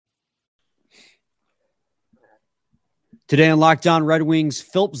Today on Locked On Red Wings,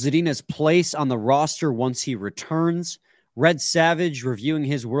 Filip Zadina's place on the roster once he returns, Red Savage reviewing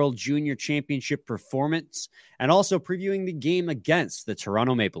his World Junior Championship performance, and also previewing the game against the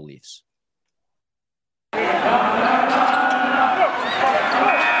Toronto Maple Leafs.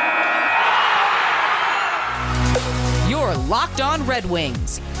 You're Locked On Red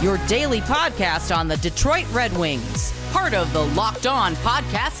Wings, your daily podcast on the Detroit Red Wings, part of the Locked On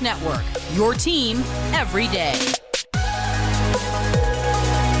Podcast Network, your team every day.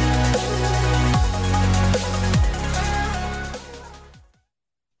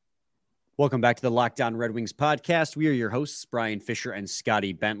 Welcome back to the Locked On Red Wings podcast. We are your hosts, Brian Fisher and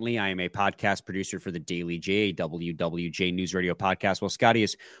Scotty Bentley. I am a podcast producer for the Daily J, WWJ News Radio podcast. Well, Scotty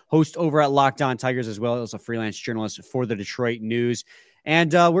is host over at Locked On Tigers, as well as a freelance journalist for the Detroit News.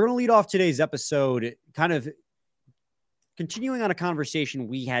 And we're going to lead off today's episode kind of continuing on a conversation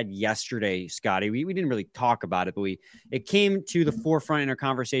we had yesterday, Scotty. We didn't really talk about it, but it came to the forefront in our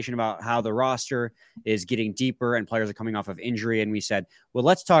conversation about how the roster is getting deeper and players are coming off of injury. And we said, well,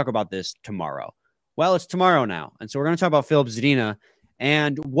 let's talk about this tomorrow. Well, it's tomorrow now. And so we're going to talk about Filip Zadina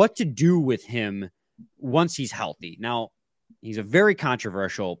and what to do with him once he's healthy. Now, he's a very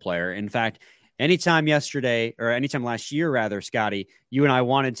controversial player. In fact, anytime last year, Scotty, you and I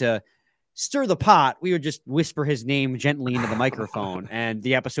wanted to stir the pot, we would just whisper his name gently into the microphone and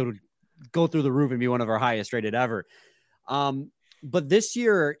the episode would go through the roof and be one of our highest rated ever. But this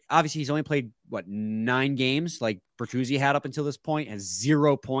year, obviously he's only played 9 games like Bertuzzi had up until this point, has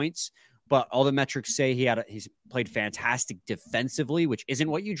 0 points, but all the metrics say he's played fantastic defensively, which isn't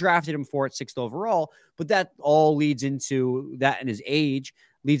what you drafted him for at 6th overall, but that all leads into that, and his age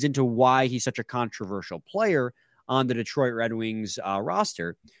leads into why he's such a controversial player on the Detroit Red Wings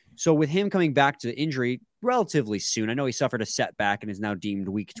roster. So with him coming back to injury relatively soon, I know he suffered a setback and is now deemed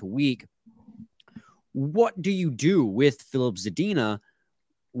week to week. What do you do with Filip Zadina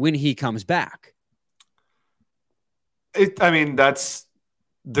when he comes back? That's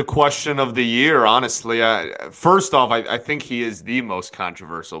the question of the year, honestly. First off, I think he is the most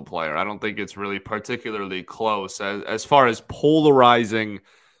controversial player. I don't think it's really particularly close as far as polarizing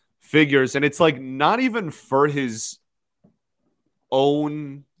figures. And it's like not even for his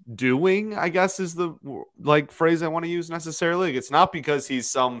own doing, I guess is the phrase I want to use necessarily. It's not because he's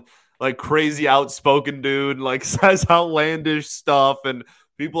some crazy outspoken dude, says outlandish stuff and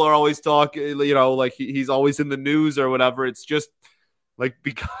people are always talking, he's always in the news or whatever. It's just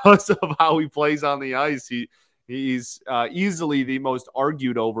because of how he plays on the ice, he's easily the most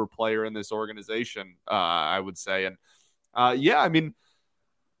argued over player in this organization, I would say. And I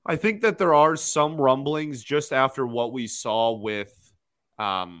think that there are some rumblings just after what we saw with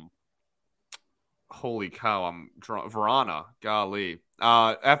holy cow, Vrana. Golly.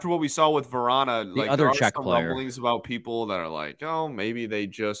 After what we saw with Vrana, the other there are Czech some player. rumblings about people that are oh, maybe they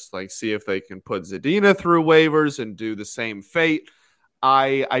just see if they can put Zadina through waivers and do the same fate.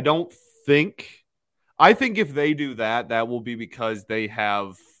 I don't think. I think if they do that, that will be because they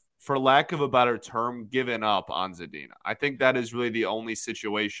have, for lack of a better term, given up on Zadina. I think that is really the only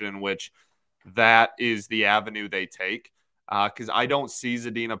situation in which that is the avenue they take. Because I don't see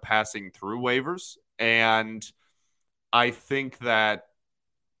Zadina passing through waivers. And I think that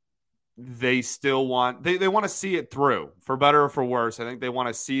they still want they want to see it through, for better or for worse. I think they want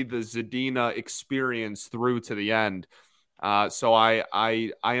to see the Zadina experience through to the end. So I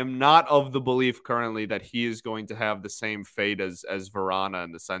am not of the belief currently that he is going to have the same fate as Vrana,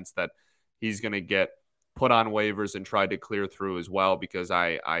 in the sense that he's going to get put on waivers and try to clear through as well, because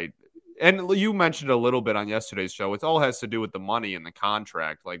and you mentioned a little bit on yesterday's show, it all has to do with the money and the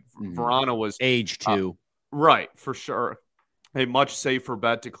contract. Vrana was age too. Right, for sure. A much safer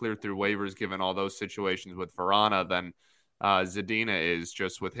bet to clear through waivers, given all those situations with Vrana, than Zadina is,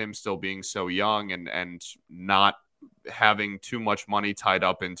 just with him still being so young and not having too much money tied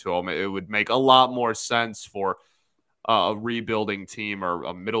up into him. It would make a lot more sense for a rebuilding team or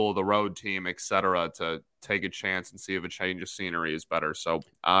a middle of the road team, etc., to take a chance and see if a change of scenery is better. So,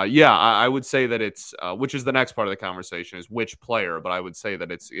 I would say that it's, which is the next part of the conversation, is which player, but I would say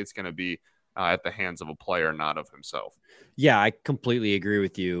that it's going to be at the hands of a player, not of himself. Yeah, I completely agree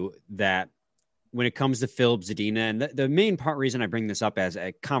with you that when it comes to Filip Zadina, and the main reason I bring this up as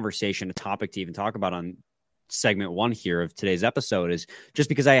a conversation, a topic to even talk about on segment 1 here of today's episode, is just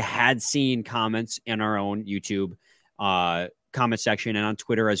because I had seen comments in our own YouTube comment section and on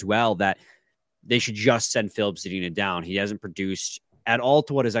Twitter as well that they should just send Filip Zadina down. He hasn't produced at all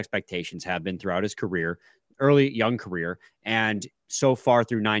to what his expectations have been throughout his career, young career. And so far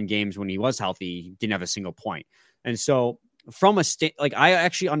through 9 games when he was healthy, he didn't have a single point. And so from a I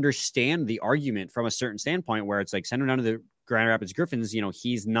actually understand the argument from a certain standpoint where it's like send him down to the Grand Rapids Griffins.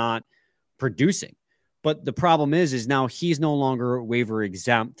 He's not producing, but the problem is now he's no longer waiver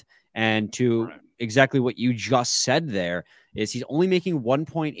exempt. And to exactly what you just said there is he's only making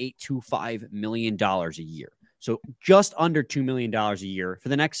 $1.825 million a year. So just under $2 million a year for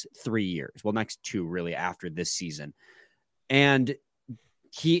the next 3 years. Well, next 2 really after this season. And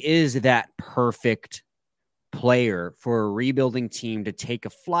he is that perfect player for a rebuilding team to take a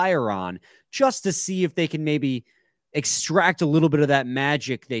flyer on just to see if they can maybe extract a little bit of that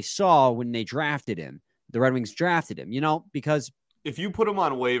magic they saw when they drafted him. The Red Wings drafted him, because if you put him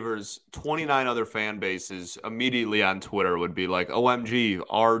on waivers, 29 other fan bases immediately on Twitter would be like, OMG,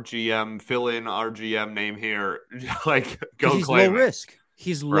 RGM, fill in RGM name here. Like, go he's claim low it. risk.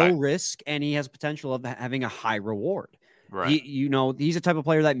 He's low risk, and he has potential of having a high reward. Right. He's a type of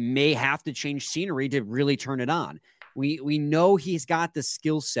player that may have to change scenery to really turn it on. We know he's got the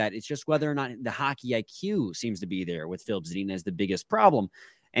skill set. It's just whether or not the hockey IQ seems to be there with Filip Zadina is the biggest problem.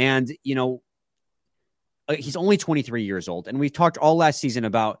 And, he's only 23 years old. And we've talked all last season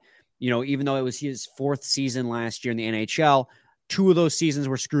about, even though it was his 4th season last year in the NHL, 2 of those seasons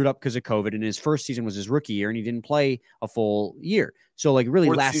were screwed up because of COVID. And his first season was his rookie year, and he didn't play a full year. So, really,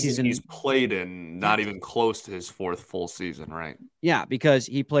 last season he's played in not even close to his 4th full season, right? Yeah, because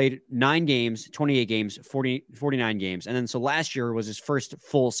he played 9 games, 28 games, 49 games. And then so last year was his first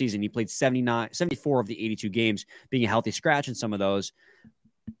full season. He played 74 of the 82 games, being a healthy scratch in some of those.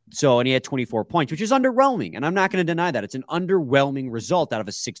 So, and he had 24 points, which is underwhelming. And I'm not going to deny that. It's an underwhelming result out of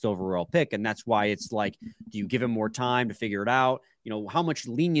a 6th overall pick. And that's why it's like, do you give him more time to figure it out? How much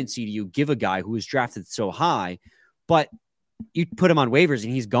leniency do you give a guy who is drafted so high? But you put him on waivers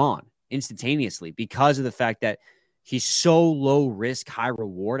and he's gone instantaneously because of the fact that he's so low risk, high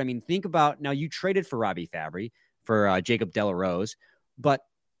reward. I mean, think about now you traded for Robbie Fabry for Jacob Delarose, but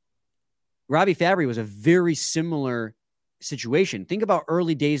Robbie Fabry was a very similar situation. Think about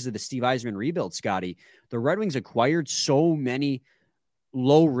early days of the Steve Yzerman rebuild, Scotty. The Red Wings acquired so many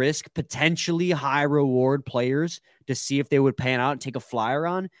low risk, potentially high reward players to see if they would pan out and take a flyer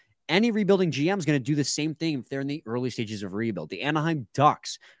on. Any rebuilding GM is going to do the same thing if they're in the early stages of rebuild. The Anaheim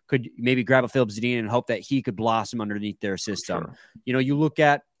Ducks could maybe grab a Filip Zadina and hope that he could blossom underneath their system. Sure. You look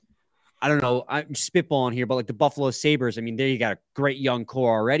at, I don't know, I'm spitballing here, but like the Buffalo Sabres, I mean, there you got a great young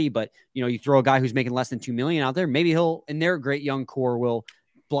core already, but you throw a guy who's making less than $2 million out there, maybe he'll, in their great young core, will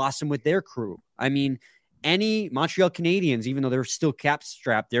blossom with their crew. I mean, any Montreal Canadiens, even though they're still cap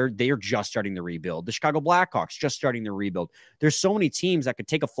strapped, they're just starting to rebuild. The Chicago Blackhawks just starting to rebuild. There's so many teams that could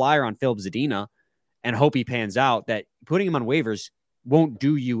take a flyer on Filip Zadina and hope he pans out that putting him on waivers won't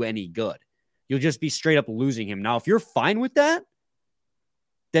do you any good. You'll just be straight up losing him. Now, if you're fine with that,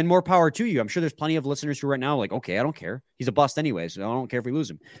 then more power to you. I'm sure there's plenty of listeners who right now are like, okay, I don't care. He's a bust anyway, so I don't care if we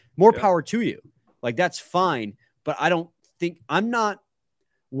lose him. More power to you. Like, that's fine. But I don't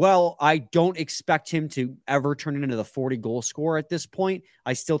expect him to ever turn it into the 40-goal scorer at this point.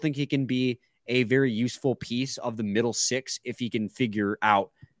 I still think he can be a very useful piece of the middle 6 if he can figure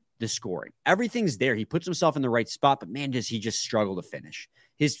out the scoring. Everything's there. He puts himself in the right spot, but man, does he just struggle to finish.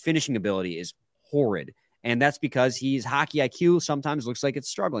 His finishing ability is horrid. And that's because he's hockey IQ sometimes looks like it's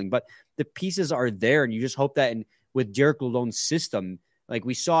struggling, but the pieces are there. And you just hope that with Derek Lalonde's system, like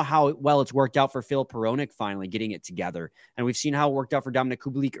we saw how well it's worked out for Filip Hronek finally getting it together. And we've seen how it worked out for Dominik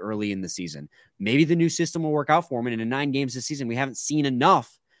Kubalik early in the season. Maybe the new system will work out for him. And in 9 games this season, we haven't seen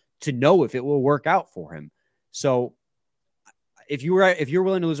enough to know if it will work out for him. So if you're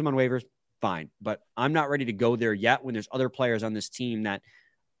willing to lose him on waivers, fine. But I'm not ready to go there yet when there's other players on this team that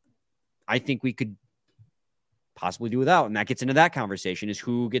I think we could possibly do without. And that gets into that conversation is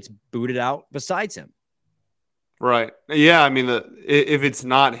who gets booted out besides him. Right. Yeah. I mean, if it's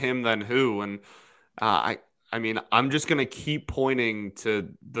not him, then who? And I mean, I'm just going to keep pointing to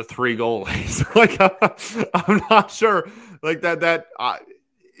the 3 goalies. Like, I'm not sure like that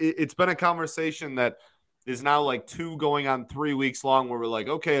it's been a conversation that is now like 2 going on 3 weeks long where we're like,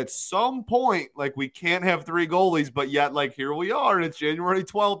 okay, at some point, like we can't have 3 goalies, but yet like here we are and it's January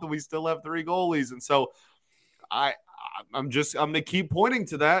 12th and we still have 3 goalies. And so I'm going to keep pointing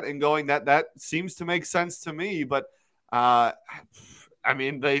to that and going that seems to make sense to me. But I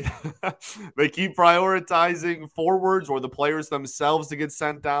mean, they keep prioritizing forwards or the players themselves to get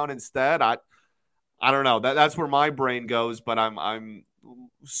sent down instead. I don't know. That's where my brain goes. But I'm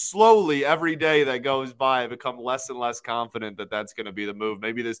slowly every day that goes by, I become less and less confident that that's going to be the move.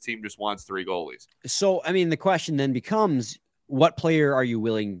 Maybe this team just wants 3 goalies. So I mean, the question then becomes, what player are you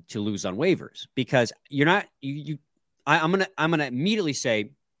willing to lose on waivers? Because you're not I'm gonna immediately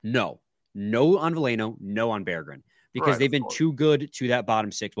say no on Veleno, no on Berggren. because Right, they've of been course. too good to that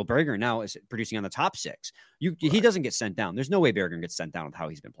bottom six. Well, Bergeron now is producing on the top six. He doesn't get sent down. There's no way Bergeron gets sent down with how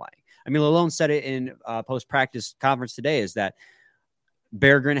he's been playing. I mean, Lalonde said it in post-practice conference today is that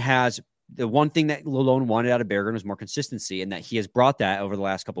Bergeron has the one thing that Lalonde wanted out of Bergeron was more consistency, and that he has brought that over the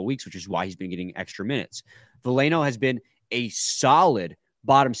last couple of weeks, which is why he's been getting extra minutes. Veleno has been a solid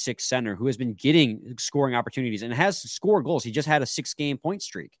bottom six center who has been getting scoring opportunities and has scored goals. He just had a 6-game point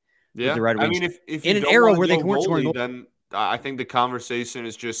streak with the Red Wings. I mean, if in you an don't era wanna where they go weren't scoring goalie, goals, then I think the conversation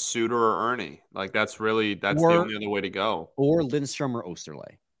is just Suter or Ernie. Like that's the only other way to go. or Lindstrom or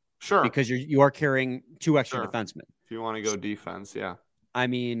Osterley, Sure, because you are carrying two extra sure. defensemen. If you want to go defense, yeah. I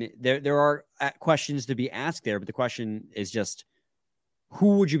mean, there are questions to be asked there, but the question is just,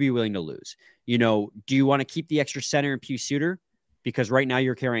 who would you be willing to lose? You know, do you want to keep the extra center in Pius Suter? Because right now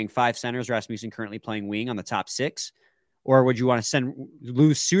you're carrying 5 centers, Rasmussen currently playing wing on the top 6. Or would you want to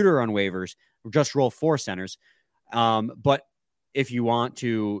lose Suter on waivers, just roll 4 centers? But if you want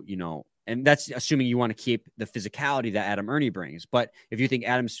to, you know, and that's assuming you want to keep the physicality that Adam Ernie brings. But if you think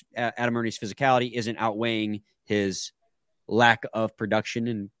Adam Ernie's physicality isn't outweighing his lack of production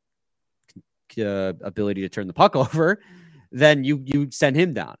and ability to turn the puck over, then you send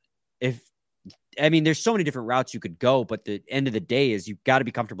him down. There's so many different routes you could go, but the end of the day is you've got to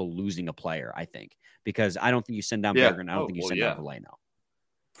be comfortable losing a player, I think, because I don't think you send down Bergeron. I don't think you send down Veleno.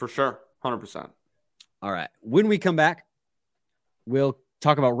 For sure. 100%. All right. When we come back, we'll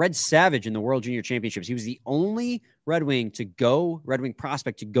talk about Red Savage in the World Junior Championships. He was the only Red Wing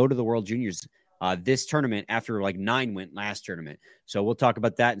prospect to go to the World Juniors this tournament after like 9 went last tournament. So we'll talk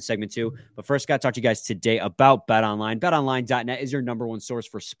about that in segment 2. But first, got to talk to you guys today about BetOnline. BetOnline.net is your number one source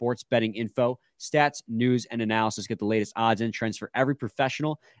for sports betting info, stats, news, and analysis. Get the latest odds and trends for every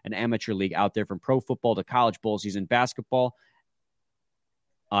professional and amateur league out there, from pro football to college bowl season basketball,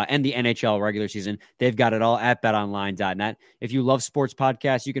 and the NHL regular season. They've got it all at betonline.net. If you love sports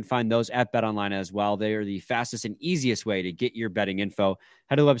podcasts, you can find those at BetOnline as well. They are the fastest and easiest way to get your betting info.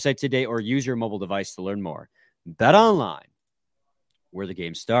 Head to the website today or use your mobile device to learn more. BetOnline, where the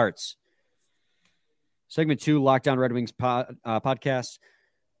game starts. Segment 2, Lockdown Red Wings podcast.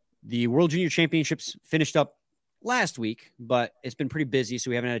 The World Junior Championships finished up last week, but it's been pretty busy, so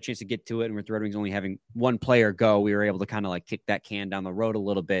we haven't had a chance to get to it. And with the Red Wings only having one player go, we were able to kind of like kick that can down the road a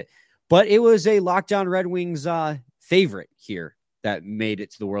little bit. But it was a Lockdown Red Wings favorite here that made it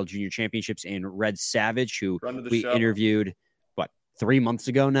to the World Junior Championships in Red Savage, who we interviewed, 3 months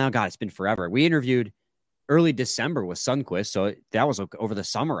ago now? God, it's been forever. We interviewed early December with Sundqvist, so that was over the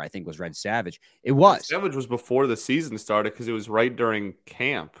summer, I think, was Red Savage. It was. Red Savage was before the season started because it was right during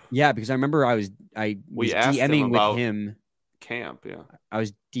camp. Yeah, because I remember I was DMing with him. Camp, yeah. I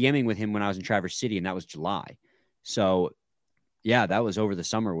was DMing with him when I was in Traverse City, and that was July. So, yeah, that was over the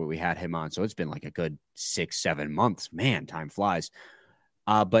summer where we had him on. So it's been like a good 6-7 months. Man, time flies.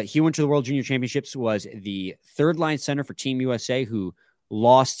 But he went to the World Junior Championships, was the third line center for Team USA, who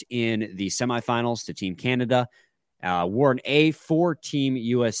lost in the semifinals to Team Canada, wore an A for Team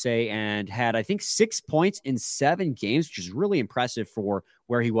USA, and had, I think, 6 points in 7 games, which is really impressive for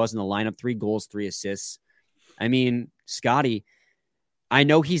where he was in the lineup. 3 goals, 3 assists. I mean, Scotty, I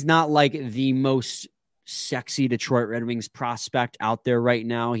know he's not like the most sexy Detroit Red Wings prospect out there right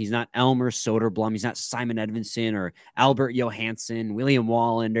now. He's not Elmer Soderblom. He's not Simon Edvinsson or Albert Johansson, William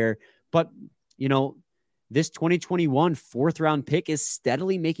Wallander. But, you know, this 2021 4th-round pick is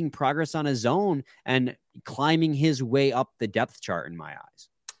steadily making progress on his own and climbing his way up the depth chart in my eyes.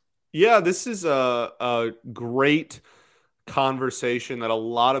 Yeah, this is a great conversation that a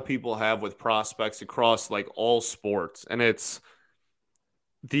lot of people have with prospects across like all sports. And it's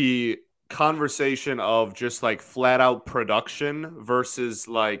the conversation of just like flat out production versus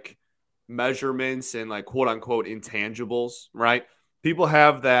like measurements and like quote unquote intangibles, right? People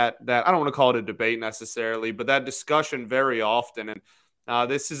have that I don't want to call it a debate necessarily, but that discussion very often. And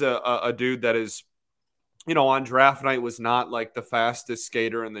this is a dude that is, you know, on draft night was not like the fastest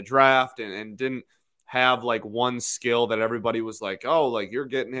skater in the draft and didn't have like one skill that everybody was like, oh, like you're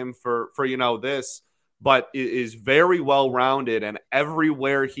getting him for you know this, but is very well rounded, and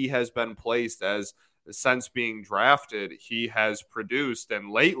everywhere he has been placed as since being drafted, he has produced.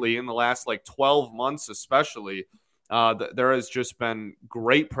 And lately, in the last like 12 months especially, there has just been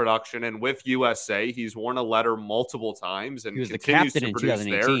great production. And with USA, he's worn a letter multiple times and he was continues the captain to produce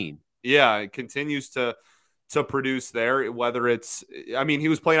in 2018. there. Yeah, it continues to produce there. Whether it's, I mean, he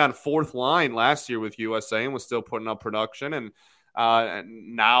was playing on 4th line last year with USA and was still putting up production. And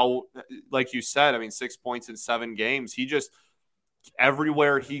now, like you said, I mean, 6 points in 7 games. He just,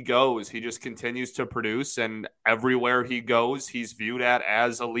 everywhere he goes, he just continues to produce, and everywhere he goes, he's viewed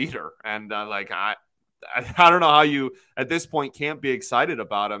as a leader. And I don't know how you at this point can't be excited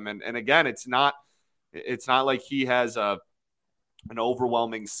about him. And again, it's not like he has an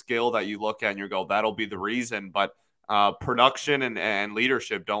overwhelming skill that you look at and you go, that'll be the reason. But production and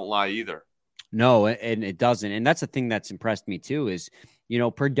leadership don't lie either. No, and it doesn't. And that's the thing that's impressed me too is,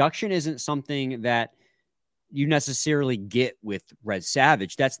 production isn't something that you necessarily get with Red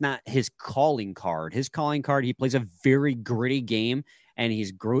Savage. That's not his calling card. His calling card, he plays a very gritty game, and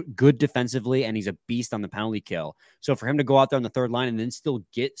he's good defensively, and he's a beast on the penalty kill. So for him to go out there on the third line and then still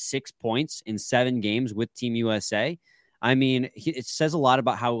get 6 points in 7 games with Team USA, I mean, it says a lot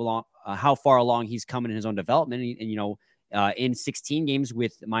about how far along he's come in his own development. And in 16 games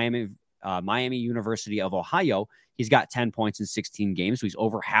with Miami University of Ohio, he's got 10 points in 16 games. So he's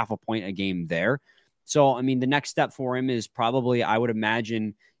over half a point a game there. So, I mean, the next step for him is probably, I would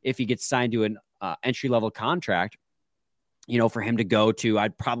imagine, if he gets signed to an entry-level contract, for him to go to,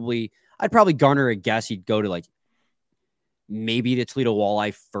 I'd probably garner a guess he'd go to like maybe the Toledo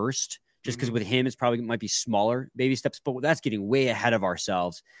Walleye first, just because with him, it's probably might be smaller baby steps, but that's getting way ahead of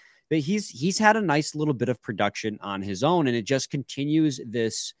ourselves. But he's had a nice little bit of production on his own, and it just continues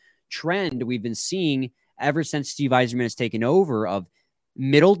this trend we've been seeing ever since Steve Yzerman has taken over of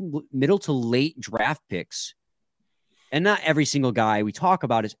middle to late draft picks. And not every single guy we talk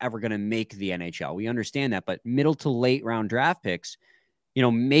about is ever going to make the NHL. We understand that, but middle to late round draft picks,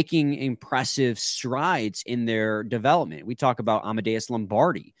 making impressive strides in their development. We talk about Amadeus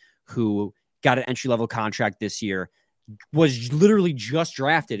Lombardi, who got an entry-level contract this year, was literally just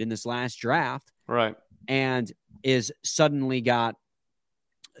drafted in this last draft. Right. And is suddenly got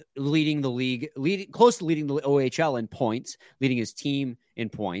leading the league, close to leading the OHL in points, leading his team in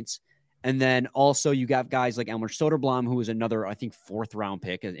points. And then also you got guys like Elmer Soderblom, who was another, I think, 4th round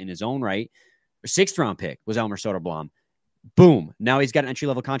pick in his own right, or 6th round pick was Elmer Soderblom. Boom. Now he's got an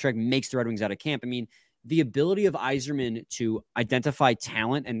entry-level contract, makes the Red Wings out of camp. I mean, the ability of Yzerman to identify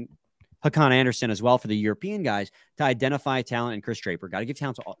talent, and Hakan Anderson as well for the European guys, to identify talent, and Chris Draper. Got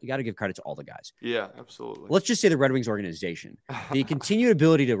to give credit to all the guys. Yeah, absolutely. Let's just say the Red Wings organization. The continued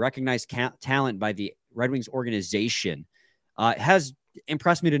ability to recognize talent by the Red Wings organization has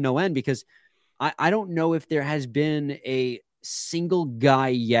impressed me to no end, because I don't know if there has been a single guy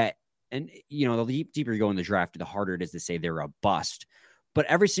yet. And, the deeper you go in the draft, the harder it is to say they're a bust. But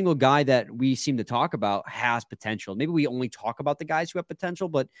every single guy that we seem to talk about has potential. Maybe we only talk about the guys who have potential,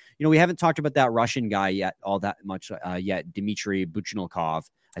 but, we haven't talked about that Russian guy yet, all that much yet, Dmitry Buchnilkov.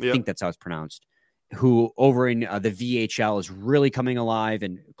 I think that's how it's pronounced, who over in the VHL is really coming alive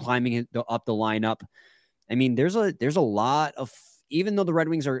and climbing up the lineup. I mean, there's a lot of, even though the Red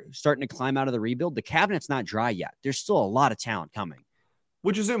Wings are starting to climb out of the rebuild, the cabinet's not dry yet. There's still a lot of talent coming.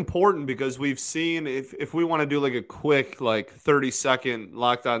 Which is important, because we've seen, if we want to do like a quick 30-second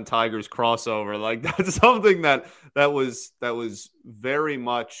Locked On Tigers crossover, like that's something that was very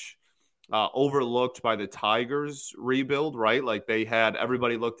much overlooked by the Tigers rebuild, right? Like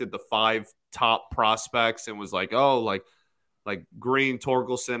everybody looked at the 5 top prospects and was like, oh, like Green,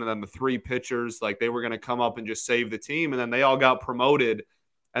 Torkelson, and then the 3 pitchers, like they were going to come up and just save the team. And then they all got promoted.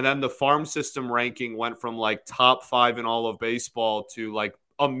 And then the farm system ranking went from like top 5 in all of baseball to like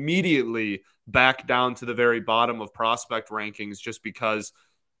immediately back down to the very bottom of prospect rankings, just because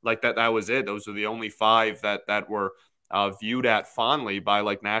like that was it. Those are the only 5 that were viewed at fondly by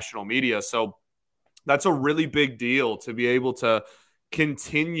like national media. So that's a really big deal to be able to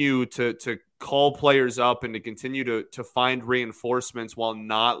continue to call players up and to continue to find reinforcements while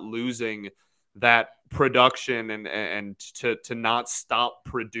not losing that production and to not stop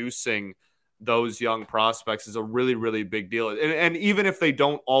producing those young prospects is a really, really big deal. And even if they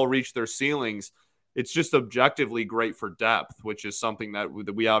don't all reach their ceilings, it's just objectively great for depth, which is something that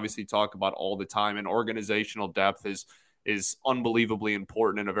we obviously talk about all the time. And organizational depth is unbelievably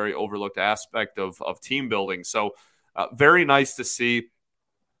important and a very overlooked aspect of team building. So very nice to see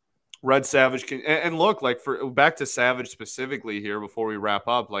Red Savage and look, like, for back to Savage specifically here before we wrap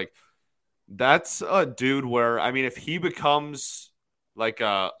up, like, that's a dude where, I mean, if he becomes like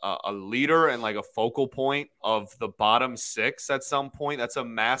a leader and like a focal point of the bottom 6 at some point, that's a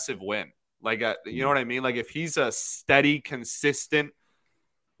massive win. Like, you know what I mean? Like, if he's a steady, consistent,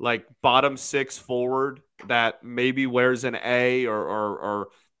 like, bottom 6 forward that maybe wears an A or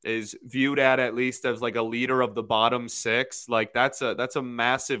is viewed at least as like a leader of the bottom 6, like that's a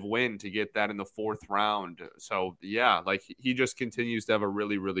massive win to get that in the 4th round. So yeah, like he just continues to have a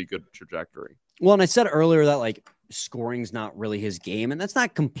really, really good trajectory. Well, and I said earlier that like scoring's not really his game, and that's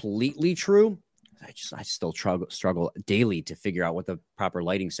not completely true. I still struggle daily to figure out what the proper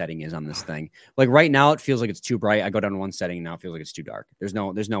lighting setting is on this thing. Like right now, it feels like it's too bright. I go down to one setting, and now it feels like it's too dark. There's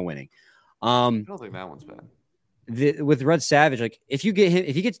no winning. I don't think that one's bad. With Red Savage, like if he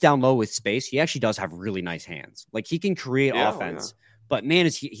gets down low with space, he actually does have really nice hands. Like he can create offense, but man,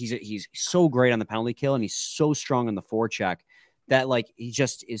 he's so great on the penalty kill, and he's so strong on the forecheck that like he's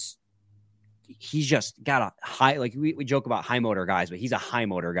just got a high, like we joke about high motor guys, but he's a high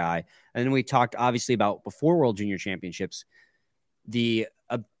motor guy. And then we talked obviously about before World Junior Championships, the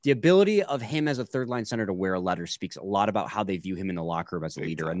ability of him as a third line center to wear a letter speaks a lot about how they view him in the locker room as a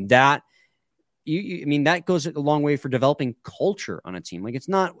leader. And that, I mean, that goes a long way for developing culture on a team. Like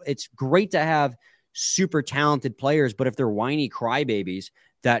it's great to have super talented players, but if they're whiny crybabies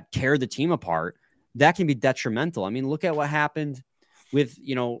that tear the team apart, that can be detrimental. I mean, look at what happened with,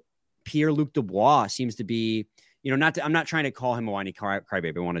 Pierre-Luc Dubois seems to be, I'm not trying to call him a whiny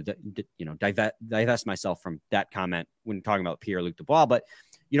crybaby. I want to, divest myself from that comment when talking about Pierre-Luc Dubois. But,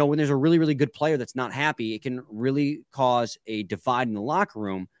 when there's a really, really good player that's not happy, it can really cause a divide in the locker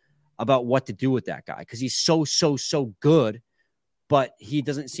room about what to do with that guy. Cause he's so good, but he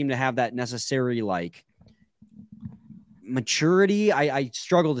doesn't seem to have that necessary like maturity. I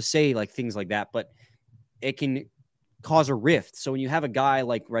struggle to say like things like that, but it can cause a rift. So when you have a guy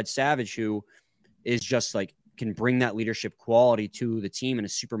like Red Savage, who is just like, can bring that leadership quality to the team and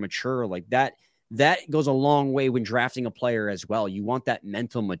is super mature like that goes a long way when drafting a player as well. You want that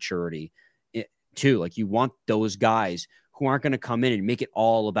mental maturity too. Like you want those guys who aren't going to come in and make it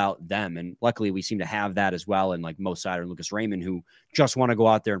all about them. And luckily we seem to have that as well. And like Mo Seider and Lucas Raymond, who just want to go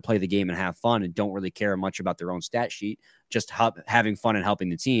out there and play the game and have fun and don't really care much about their own stat sheet, just having fun and helping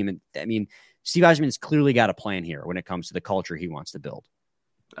the team. And I mean, Steve Yzerman's clearly got a plan here when it comes to the culture he wants to build.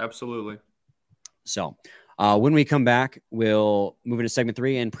 Absolutely. So when we come back, we'll move into segment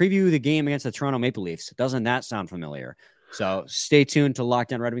 3 and preview the game against the Toronto Maple Leafs. Doesn't that sound familiar? So stay tuned to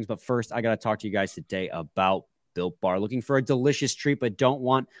Locked On Red Wings. But first, I got to talk to you guys today about Built Bar. Looking for a delicious treat, but don't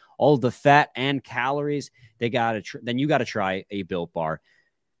want all the fat and calories? Then you got to try a Built Bar.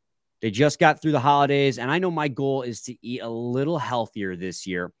 They just got through the holidays, and I know my goal is to eat a little healthier this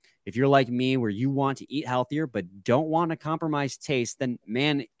year. If you're like me, where you want to eat healthier but don't want to compromise taste, then,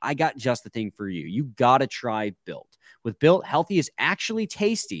 man, I got just the thing for you. You got to try Built. With Built, healthy is actually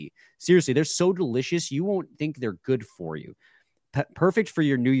tasty. Seriously, they're so delicious, you won't think they're good for you. Perfect for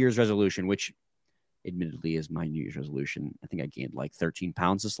your New Year's resolution, which admittedly is my New Year's resolution. I think I gained like 13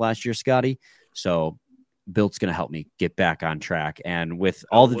 pounds this last year, Scotty. So Built's going to help me get back on track. And with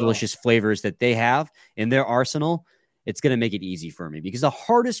all the delicious flavors that they have in their arsenal, it's going to make it easy for me, because the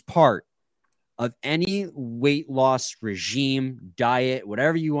hardest part of any weight loss regime, diet,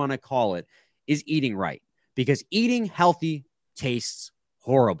 whatever you want to call it, is eating right. Because eating healthy tastes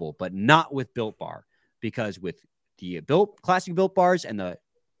horrible, but not with Built Bar. Because with the classic Built Bars and the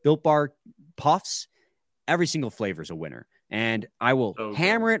Built Bar Puffs, every single flavor is a winner. And I will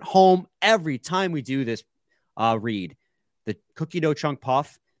hammer it home every time we do this read. The cookie dough chunk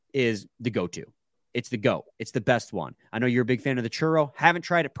puff is the go-to. It's the go. It's the best one. I know you're a big fan of the churro. Haven't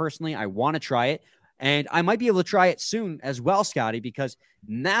tried it personally. I want to try it. And I might be able to try it soon as well, Scotty, because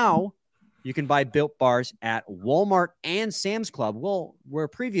now you can buy Built Bars at Walmart and Sam's Club. Well, where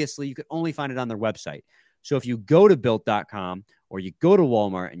previously you could only find it on their website. So if you go to Built.com or you go to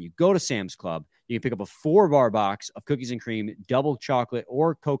Walmart and you go to Sam's Club, you can pick up a 4-bar box of cookies and cream, double chocolate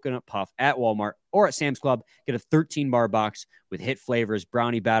or coconut puff at Walmart or at Sam's Club. Get a 13-bar box with hit flavors,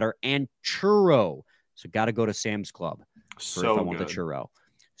 brownie batter, and churro. So got to go to Sam's Club if I want the churro.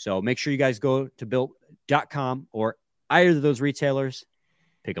 So make sure you guys go to Built.com or either of those retailers.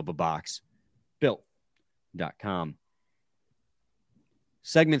 Pick up a box. Built.com.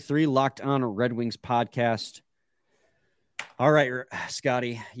 Segment 3, Locked On Red Wings podcast. All right,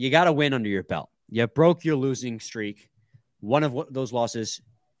 Scotty, you got to win under your belt. You broke your losing streak. One of those losses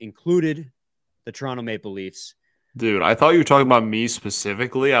included the Toronto Maple Leafs. Dude, I thought you were talking about me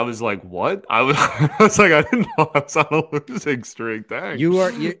specifically. I was like, what? I was like, I didn't know I was on a losing streak. Dang.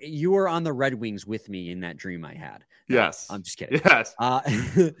 You were on the Red Wings with me in that dream I had. Yes. I'm just kidding. Yes.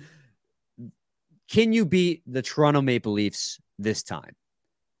 Can you beat the Toronto Maple Leafs this time?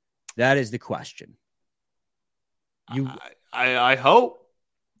 That is the question. I hope.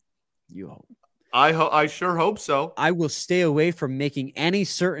 You hope. I sure hope so. I will stay away from making any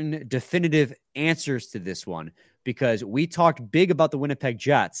certain definitive answers to this one, because we talked big about the Winnipeg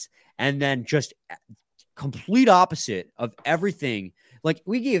Jets and then just complete opposite of everything. Like,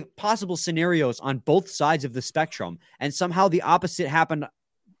 we gave possible scenarios on both sides of the spectrum, and somehow the opposite happened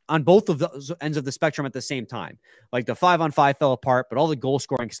on both of those ends of the spectrum at the same time. Like, the 5-on-5 fell apart, but all the goal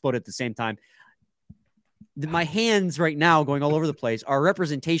scoring exploded at the same time. My hands right now going all over the place are a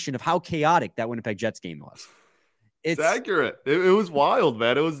representation of how chaotic that Winnipeg Jets game was. It's accurate. It was wild,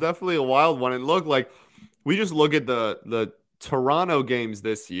 man. It was definitely a wild one. And look, like we just look at the Toronto games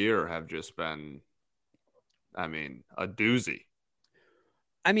this year have just been, I mean, a doozy.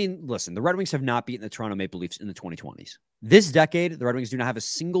 I mean, listen, the Red Wings have not beaten the Toronto Maple Leafs in the 2020s. This decade, the Red Wings do not have a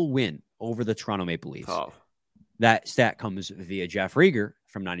single win over the Toronto Maple Leafs. Tough. That stat comes via Jeff Rieger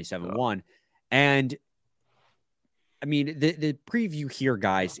from 97.1. And I mean, the preview here,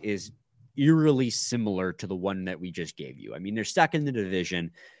 guys, is eerily similar to the one that we just gave you. I mean, they're stuck in the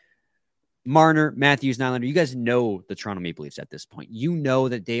division. Marner, Matthews, Nylander, you guys know the Toronto Maple Leafs at this point. You know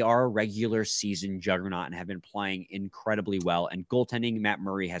that they are a regular season juggernaut and have been playing incredibly well. And goaltending, Matt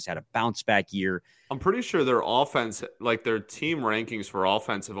Murray has had a bounce back year. I'm pretty sure their offense, like their team rankings for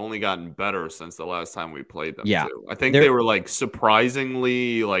offense, have only gotten better since the last time we played them. Yeah, too. I think they were like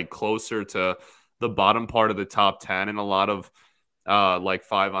surprisingly like closer to the bottom part of the top 10 in a lot of like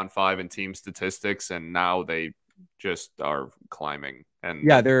 5-on-5 and team statistics, and now they just are climbing. And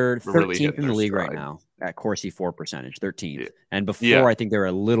yeah, they're 13th really in the league stride right now at Corsi for percentage, 13th. Yeah. And before, I think they're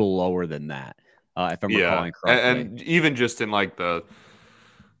a little lower than that, if I'm recalling correctly. And even just in like the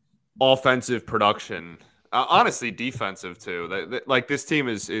offensive production, honestly, defensive too. Like this team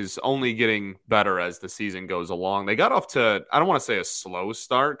is only getting better as the season goes along. They got off to, I don't want to say a slow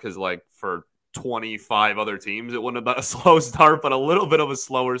start, because like for 25 other teams, it wouldn't have been a slow start, but a little bit of a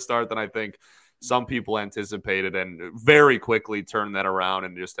slower start than I think some people anticipated, and very quickly turned that around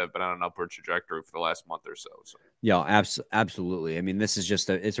and just have been on an upward trajectory for the last month or so. Yeah, absolutely. I mean, this is just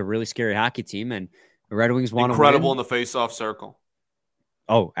it's a really scary hockey team, and the Red Wings want to win. Incredible in the face-off circle.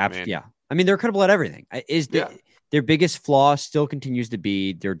 Oh, absolutely. Yeah. I mean, they're incredible at everything. Their biggest flaw still continues to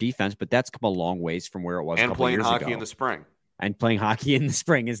be their defense, but that's come a long ways from where it was. And playing hockey ago. in the spring. And playing hockey in the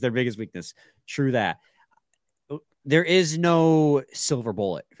spring is their biggest weakness. True that. There is no silver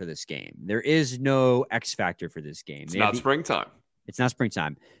bullet for this game. There is no X factor for this game. It's not springtime. It's not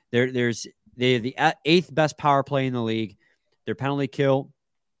springtime. They're the eighth best power play in the league. Their penalty kill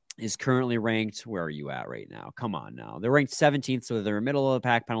is currently ranked. Where are you at right now? Come on now. They're ranked 17th, so they're middle of the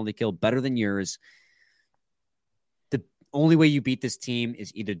pack penalty kill, better than yours. The only way you beat this team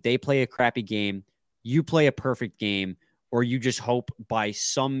is either they play a crappy game, you play a perfect game, or you just hope by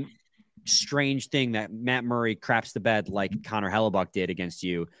some strange thing that Matt Murray craps the bed like Connor Hellebuck did against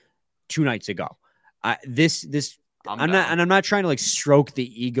you 2 nights ago. I'm not trying to like stroke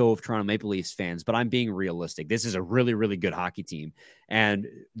the ego of Toronto Maple Leafs fans, but I'm being realistic. This is a really, really good hockey team. And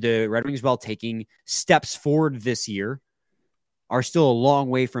the Red Wings, while taking steps forward this year, are still a long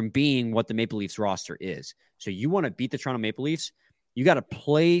way from being what the Maple Leafs roster is. So you want to beat the Toronto Maple Leafs, you got to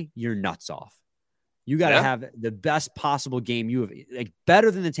play your nuts off. You got to have the best possible game you have, like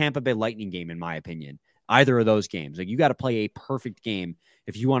better than the Tampa Bay Lightning game, in my opinion. Either of those games, like you got to play a perfect game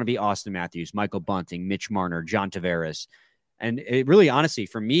if you want to be Austin Matthews, Michael Bunting, Mitch Marner, John Tavares. And it really, honestly,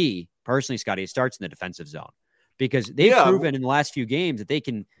 for me personally, Scotty, it starts in the defensive zone, because they've proven in the last few games that they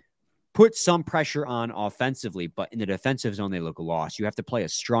can put some pressure on offensively, but in the defensive zone, they look lost. You have to play a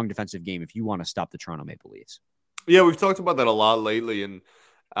strong defensive game if you want to stop the Toronto Maple Leafs. Yeah, we've talked about that a lot lately. And,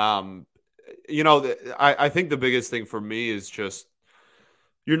 I think the biggest thing for me is just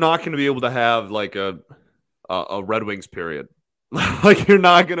you're not going to be able to have like a Red Wings period. Like you're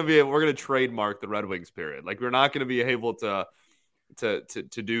not going to be able, we're going to trademark the Red Wings period. Like we're not going to be able to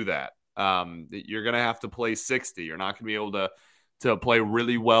do that. You're going to have to play 60. You're not going to be able to play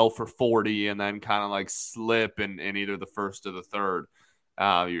really well for 40 and then kind of like slip in either the first or the third.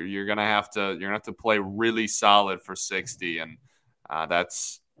 You're going to have to play really solid for 60. And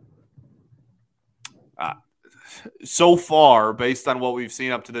that's, so far, based on what we've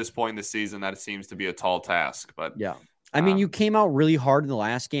seen up to this point in the season, that seems to be a tall task. But yeah, I mean, you came out really hard in the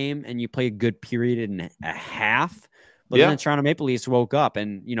last game, and you played a good period and a half. But then the Toronto Maple Leafs woke up,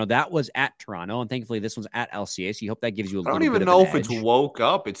 and that was at Toronto, and thankfully this one's at LCA. So you hope that gives you a little bit of an edge. I don't even know if it's woke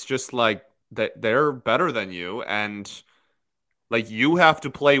up. It's just like that they're better than you, and like you have to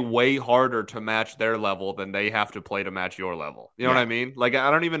play way harder to match their level than they have to play to match your level. You know what I mean? Like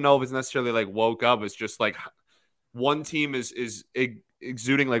I don't even know if it's necessarily like woke up. It's just like one team is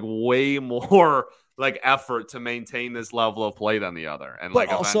exuding like way more like effort to maintain this level of play than the other, and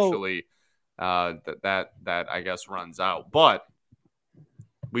like also, eventually that I guess runs out. But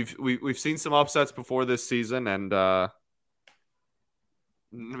we've seen some upsets before this season, and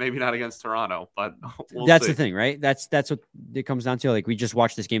maybe not against Toronto, but that's the thing, right? That's what it comes down to. Like we just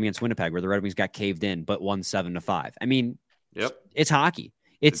watched this game against Winnipeg where the Red Wings got caved in, but won 7-5. I mean, it's hockey.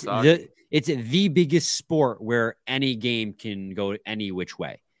 It's the biggest sport where any game can go any which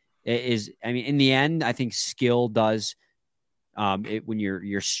way. In the end, I think skill does When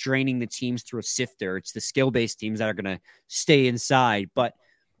you're straining the teams through a sifter, it's the skill-based teams that are going to stay inside. But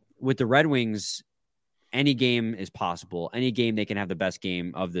with the Red Wings, any game is possible. Any game, they can have the best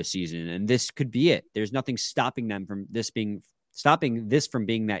game of the season, and this could be it. There's nothing stopping them from stopping this from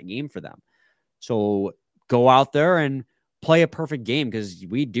being that game for them. So go out there and play a perfect game, because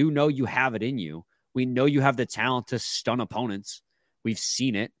we do know you have it in you. We know you have the talent to stun opponents. We've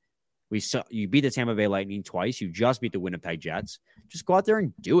seen it. You beat the Tampa Bay Lightning twice. You just beat the Winnipeg Jets. Just go out there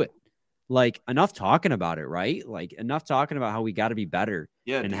and do it. Like, enough talking about it, right? Like, enough talking about how we got to be better.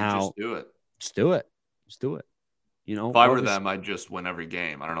 Yeah, and how just do it. Just do it. Just do it. You know, if I were them, I'd just win every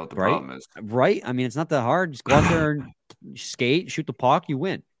game. I don't know what the problem is. Right? I mean, it's not that hard. Just go out there and skate, shoot the puck, you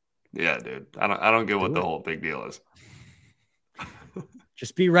win. Yeah, dude. I don't get what the whole big deal is.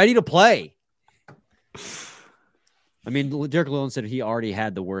 Just be ready to play. I mean, Derek Lillian said he already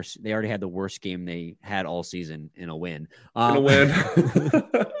had the worst. They already had the worst game they had all season in a win. In a win.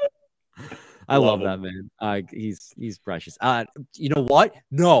 I love that, man. He's precious. You know what?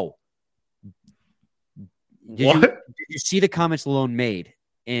 No. Did you see the comments Lillian made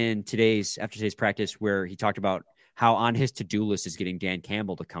after today's practice, where he talked about how on his to-do list is getting Dan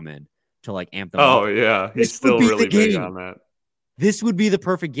Campbell to come in to like amp them up? Oh yeah, he's still really big on that. This would be the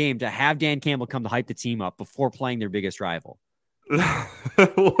perfect game to have Dan Campbell come to hype the team up before playing their biggest rival.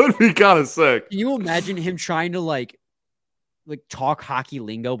 Would be kind of sick. Can you imagine him trying to like talk hockey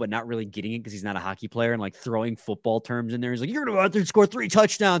lingo, but not really getting it because he's not a hockey player, and like throwing football terms in there? He's like, "You're going to go out there and score 3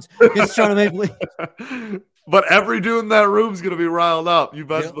 touchdowns." He's trying to make. But every dude in that room's going to be riled up. You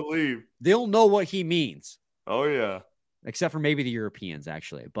best believe. They'll know what he means. Oh yeah. Except for maybe the Europeans,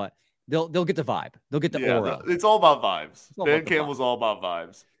 actually, but they'll get the vibe. They'll get the aura. It's all about vibes. Dan Campbell's all about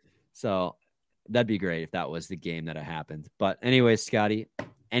vibes. So that'd be great if that was the game that it happened. But anyways, Scotty,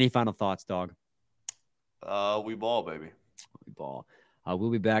 any final thoughts, dog? We ball, baby. We ball.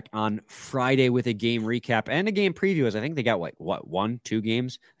 We'll be back on Friday with a game recap and a game preview, as I think they got 1-2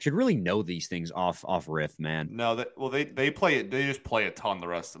 games. Should really know these things off riff, man. No, they play it. They just play a ton the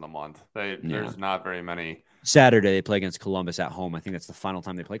rest of the month. There's not very many. Saturday they play against Columbus at home. I think that's the final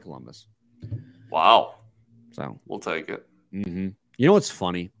time they play Columbus. Wow. So we'll take it. Mm-hmm. You know what's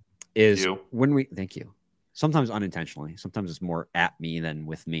funny is thank you. Sometimes unintentionally. Sometimes it's more at me than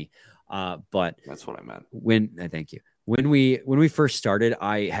with me. But that's what I meant. Thank you. When we first started,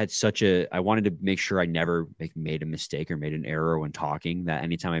 I wanted to make sure I never made a mistake or made an error when talking, that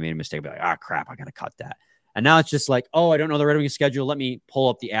anytime I made a mistake, I'd be like, crap, I got to cut that. And now it's just like, I don't know the Red Wings schedule. Let me pull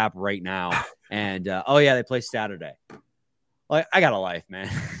up the app right now. And, they play Saturday. Like, I got a life, man.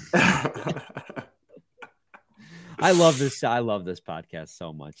 I love this podcast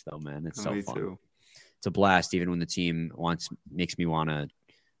so much, though, man. It's so fun. Too. It's a blast, even when the team makes me want to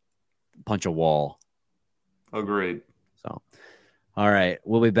punch a wall. Agreed. So, all right.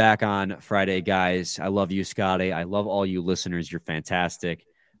 We'll be back on Friday, guys. I love you, Scotty. I love all you listeners. You're fantastic.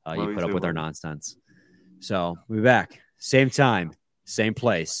 You put up with our nonsense. So we'll be back. Same time, same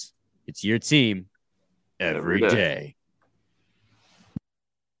place. It's your team every day.